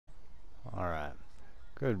Alright.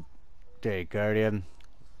 Good day, Guardian.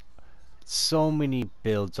 So many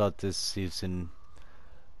builds out this season.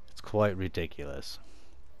 It's quite ridiculous.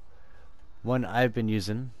 One I've been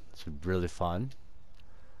using, it's really fun.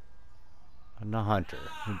 I'm a hunter.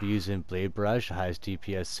 We'll be using Blade Barrage, highest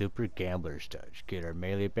DPS super, Gambler's Dodge. Get our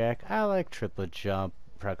melee back. I like triple jump,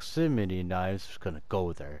 proximity knives, just gonna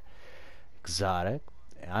go there. Exotic.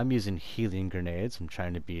 I'm using healing grenades. I'm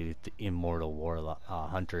trying to be the immortal warlock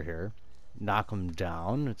hunter here. Knock them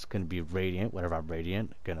down. It's gonna be radiant. Whatever I'm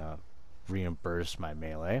radiant, gonna reimburse my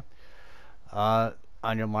melee.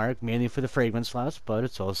 On your mark, mainly for the fragrance slots, but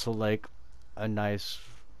it's also like a nice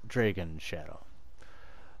dragon shadow.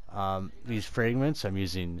 These fragments, I'm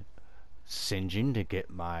using Singeing to get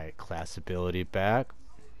my class ability back.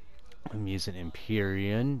 I'm using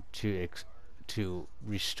Empyrean to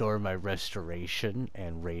restore my restoration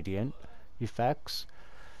and radiant effects.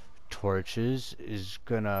 Torches is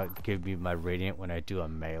gonna give me my radiant when I do a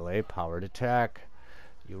melee powered attack.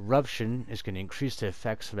 Eruption is gonna increase the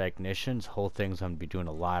effects of ignition. This whole thing's gonna be doing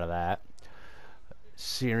a lot of that.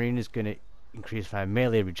 Searing is gonna increase my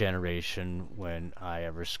melee regeneration when I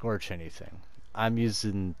ever scorch anything. I'm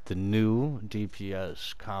using the new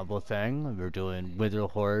DPS combo thing. We're doing Wither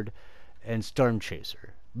Horde and Storm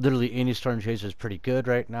Chaser. Literally any Storm Chaser is pretty good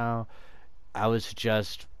right now. I would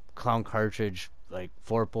suggest Clown Cartridge like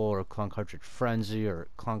Vorpal or Clown Cartridge Frenzy or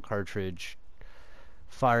Clown Cartridge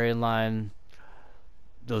Firing Line.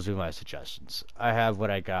 Those are my suggestions. I have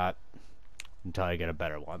what I got until I get a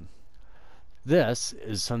better one. This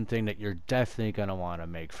is something that you're definitely going to want to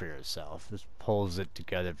make for yourself. This pulls it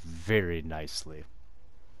together very nicely.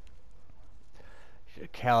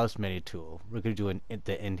 Callous Mini Tool. We're going to do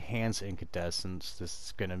the Enhanced Incandescence. This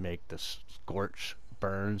is going to make the Scorch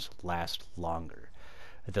burns last longer.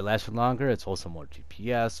 If they last for longer, it's also more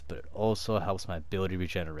DPS, but it also helps my ability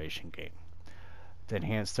regeneration gain. The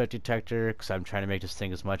Enhanced Threat Detector, because I'm trying to make this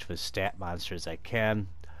thing as much of a stat monster as I can.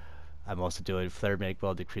 I'm also doing Flare Make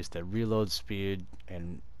Well, decrease the reload speed,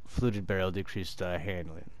 and Fluted Barrel, decrease the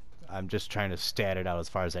handling. I'm just trying to stat it out as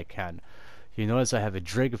far as I can. You notice I have a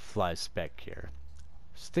Dragonfly spec here.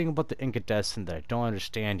 This thing about the incandescent that I don't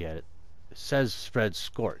understand yet. It says spread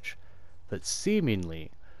Scorch, but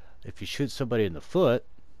seemingly, if you shoot somebody in the foot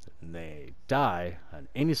and they die on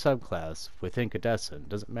any subclass with incandescent,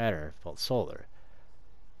 doesn't matter if it's solar,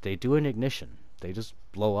 they do an ignition. They just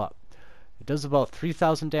blow up. It does about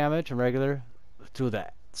 3,000 damage in regular. Through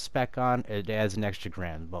the spec on, it adds an extra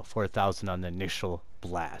grand, about 4,000 on the initial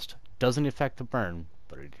blast. Doesn't affect the burn,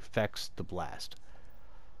 but it affects the blast.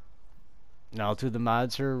 Now through the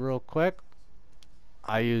mods here real quick.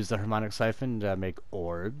 I use the Harmonic Siphon to make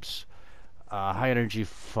orbs. High Energy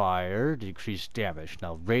Fire, decrease damage.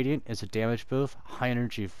 Now Radiant is a damage boost. High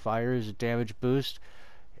Energy Fire is a damage boost.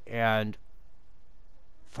 And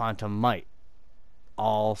Phantom Might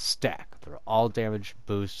all stack. They're all damage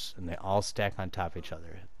boosts and they all stack on top of each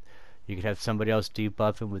other. You could have somebody else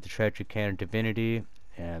debuffing with the Treachery Cannon Divinity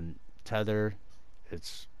and Tether.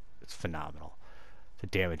 It's phenomenal. The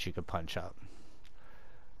damage you could punch out.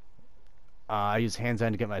 I use Hands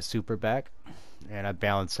On to get my super back, and I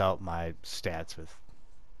balance out my stats with,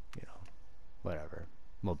 whatever,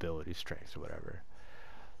 mobility, strength, or whatever.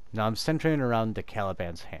 Now I'm centering around the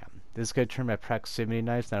Caliban's Ham. This is going to turn my proximity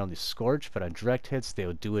knives not only scorch, but on direct hits they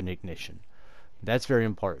will do an ignition. That's very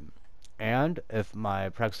important. And if my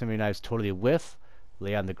proximity knives totally whiff,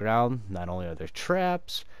 lay on the ground, not only are there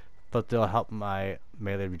traps, but they'll help my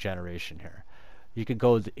melee regeneration here. You could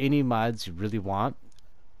go with any mods you really want.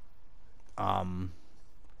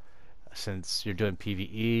 Since you're doing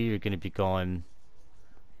PvE, you're going to be going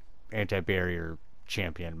anti-barrier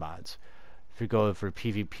champion mods. If you're going for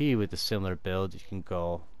PvP with a similar build, you can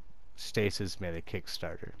go Stasis Melee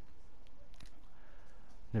Kickstarter.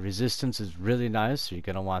 The resistance is really nice, so you're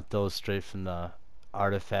going to want those straight from the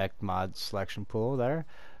artifact mod selection pool there.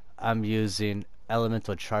 I'm using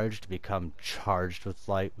Elemental Charge to become charged with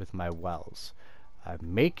light with my wells. I'm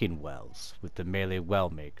making wells with the Melee Well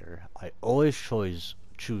Maker. I always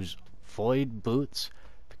choose Void Boots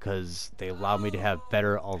because they allow me to have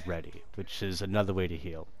better already, which is another way to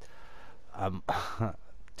heal. I'm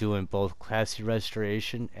doing both Classy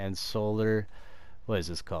Restoration and Solar, what is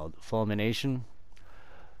this called? Fulmination.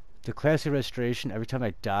 The Classy Restoration, every time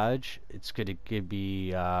I dodge, it's going to give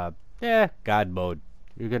me, God mode.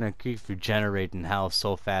 You're going to keep regenerating health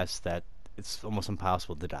so fast that it's almost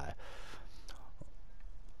impossible to die.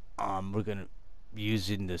 We're going to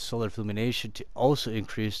using the solar illumination to also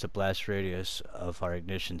increase the blast radius of our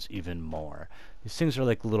ignitions even more. These things are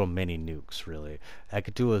like little mini nukes, really. I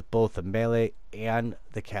could do it with both the melee and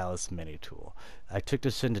the callus mini tool. I took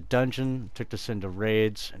this into dungeon, took this into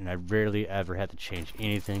raids, and I rarely ever had to change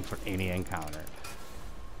anything for any encounter.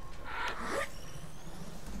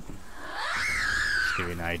 Just give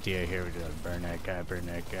you an idea here. We do burn that guy, burn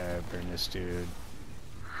this dude.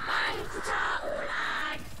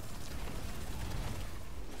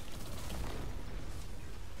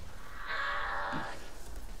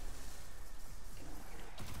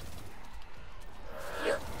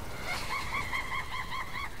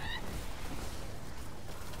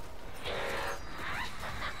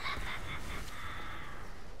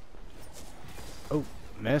 Oh,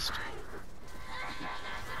 missed.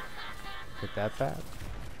 Hit that back.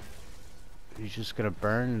 He's just gonna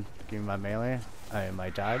burn. Give me my melee. My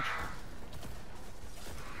dodge.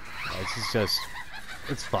 This is just,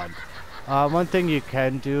 it's fun. One thing you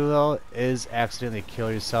can do though is accidentally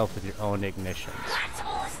kill yourself with your own ignitions.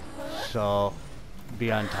 So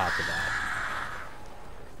be on top of that.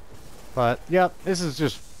 But yep, this is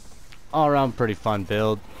just all around pretty fun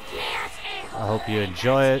build. I hope you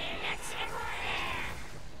enjoy it.